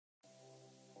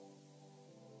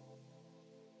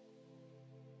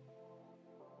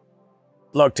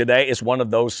Look, today is one of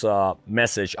those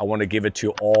message I want to give it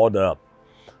to all the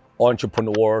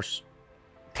entrepreneurs,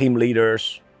 team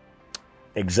leaders,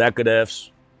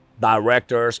 executives,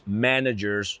 directors,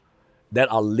 managers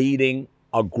that are leading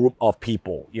a group of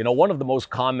people. You know, one of the most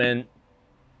common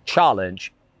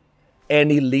challenge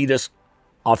any leaders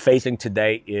are facing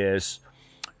today is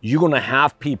you're going to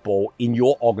have people in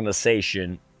your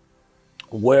organization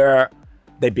where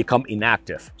they become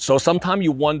inactive. So sometimes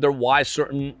you wonder why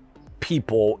certain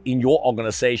people in your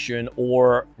organization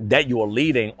or that you are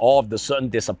leading all of a sudden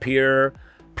disappear,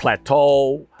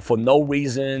 plateau for no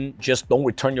reason, just don't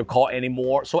return your call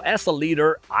anymore. So as a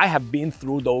leader, I have been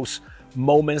through those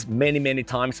moments many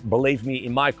times, believe me,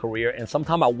 in my career. And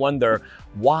sometimes I wonder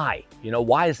why,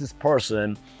 why is this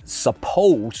person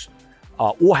supposed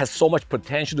or has so much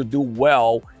potential to do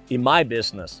well in my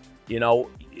business?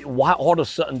 Why all of a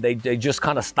sudden they just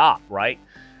kind of stop, right?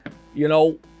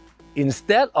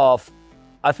 Instead of,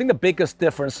 I think the biggest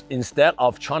difference, instead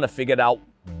of trying to figure out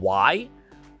why,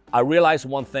 I realized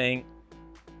one thing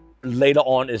later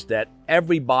on is that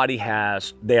everybody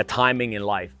has their timing in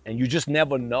life, and you just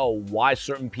never know why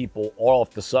certain people all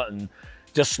of a sudden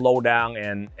just slow down,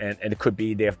 and it could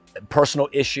be their personal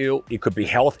issue, it could be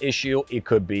health issue, it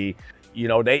could be,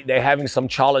 they're having some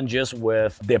challenges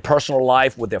with their personal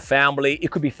life, with their family,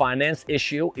 it could be finance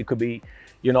issue, it could be,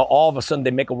 all of a sudden they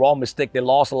make a wrong mistake, they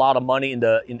lost a lot of money in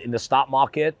the stock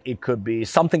market, it could be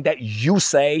something that you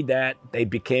say that they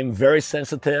became very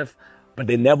sensitive, but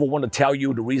they never want to tell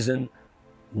you the reason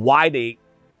why they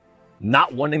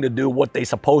not wanting to do what they're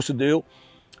supposed to do.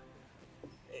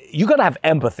 You got to have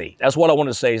empathy. That's what I want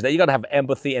to say, is that you got to have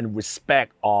empathy and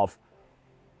respect of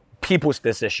people's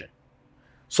decision.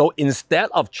 So instead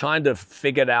of trying to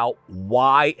figure out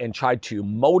why and try to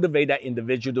motivate that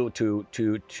individual to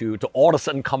all of a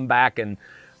sudden come back and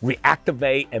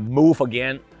reactivate and move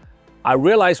again, I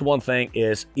realized one thing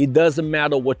is it doesn't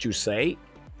matter what you say.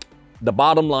 The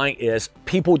bottom line is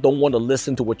people don't want to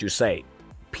listen to what you say.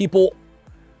 People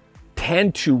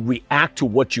tend to react to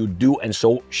what you do and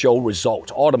so show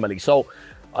results ultimately. So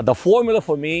the formula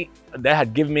for me that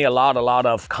had given me a lot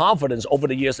of confidence over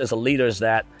the years as a leader is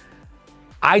that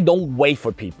I don't wait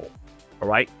for people, all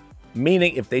right?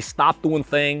 Meaning if they stop doing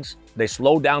things, they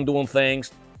slow down doing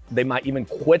things, they might even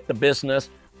quit the business.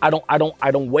 I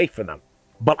don't wait for them,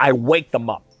 but I wake them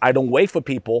up. I don't wait for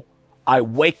people, I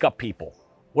wake up people.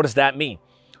 What does that mean?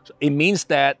 So it means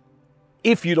that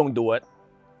if you don't do it,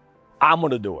 I'm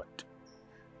gonna do it.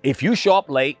 If you show up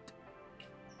late,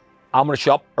 I'm gonna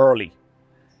show up early.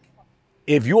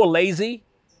 If you're lazy,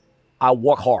 I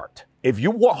work hard. If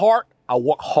you work hard, I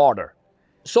work harder.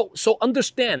 So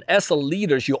understand, as a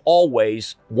leader, you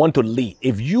always want to lead.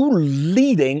 If you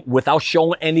leading without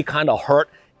showing any kind of hurt,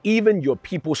 even your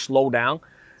people slow down.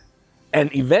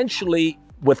 And eventually,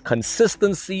 with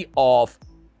consistency of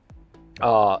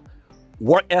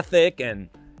work ethic and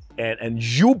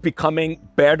you becoming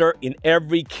better in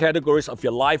every categories of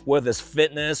your life, whether it's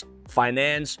fitness,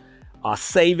 finance,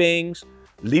 savings,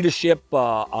 leadership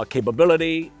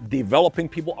capability, developing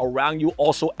people around you,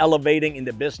 also elevating in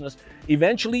the business.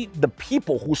 Eventually, the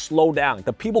people who slow down,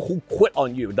 the people who quit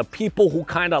on you, the people who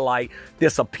kind of like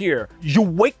disappear, you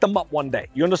wake them up one day.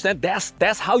 You understand?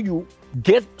 That's how you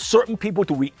get certain people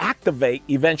to reactivate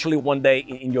eventually one day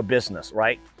in your business,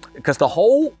 right? Because the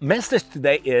whole message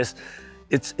today is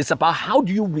it's about how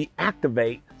do you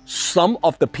reactivate some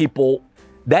of the people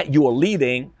that you are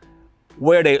leading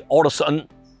where they all of a sudden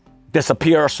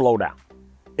disappear or slow down.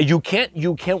 You can't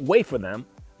wait for them.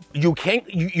 You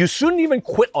shouldn't even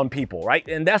quit on people, right?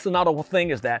 And that's another thing,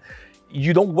 is that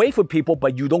you don't wait for people,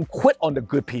 but you don't quit on the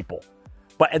good people.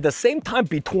 But at the same time,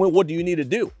 between what do you need to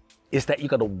do is that you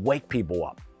got to wake people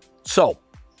up. So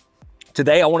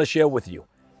today I want to share with you,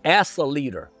 as a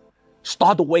leader,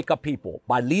 start to wake up people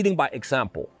by leading by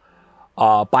example,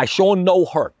 by showing no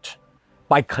hurt,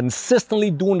 by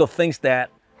consistently doing the things that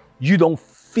you don't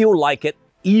feel like it,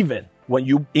 even when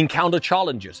you encounter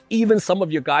challenges. Even some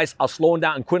of your guys are slowing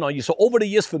down and quitting on you. So over the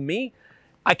years for me,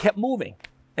 I kept moving.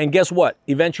 And guess what?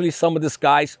 Eventually some of these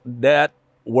guys that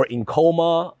were in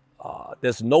coma,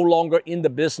 there's no longer in the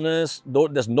business,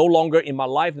 there's no longer in my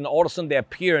life, and all of a sudden they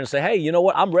appear and say, hey, you know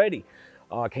what? I'm ready.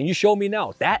 Can you show me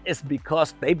now? That is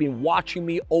because they've been watching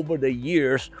me over the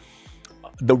years,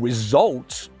 the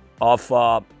results of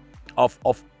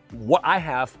what I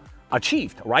have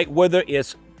achieved, right? Whether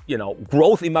it's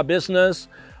growth in my business,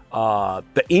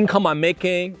 the income I'm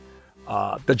making,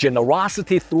 the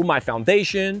generosity through my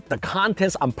foundation, the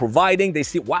contents I'm providing. They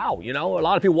see, wow, a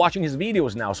lot of people watching his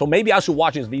videos now, so maybe I should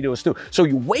watch his videos too. So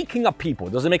you're waking up people.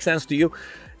 Does it make sense to you?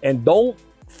 And don't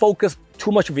focus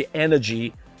too much of your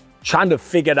energy trying to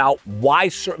figure out why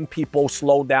certain people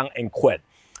slow down and quit.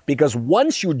 Because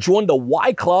once you join the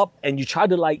why club and you try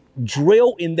to like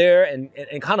drill in there and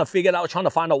kind of figure it out, trying to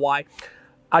find a why,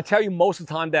 I tell you most of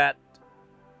the time that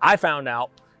I found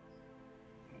out,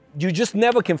 you just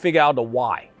never can figure out the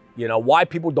why, you know, why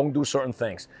people don't do certain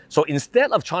things. So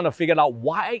instead of trying to figure out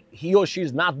why he or she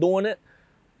is not doing it,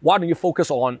 why don't you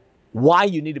focus on why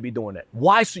you need to be doing it?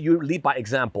 Why should you lead by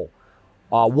example?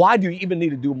 Why do you even need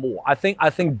to do more? I think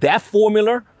that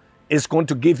formula is going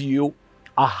to give you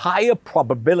a higher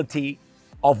probability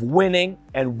of winning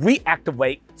and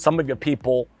reactivate some of your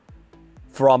people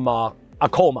from a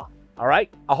coma. All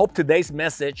right. I hope today's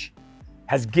message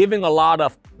has given a lot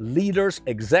of leaders,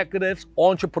 executives,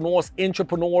 entrepreneurs,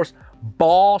 intrapreneurs,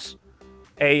 boss,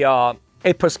 a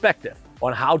perspective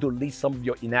on how to lead some of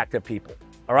your inactive people.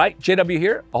 All right, JW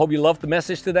here. I hope you loved the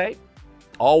message today.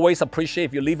 Always appreciate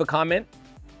if you leave a comment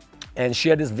and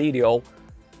share this video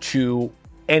to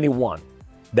anyone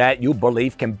that you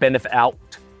believe can benefit out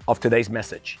of today's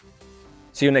message.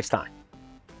 See you next time.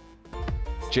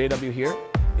 JW here.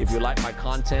 If you like my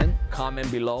content, comment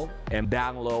below and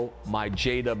download my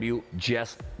JW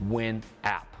Just Win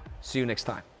app. See you next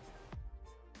time.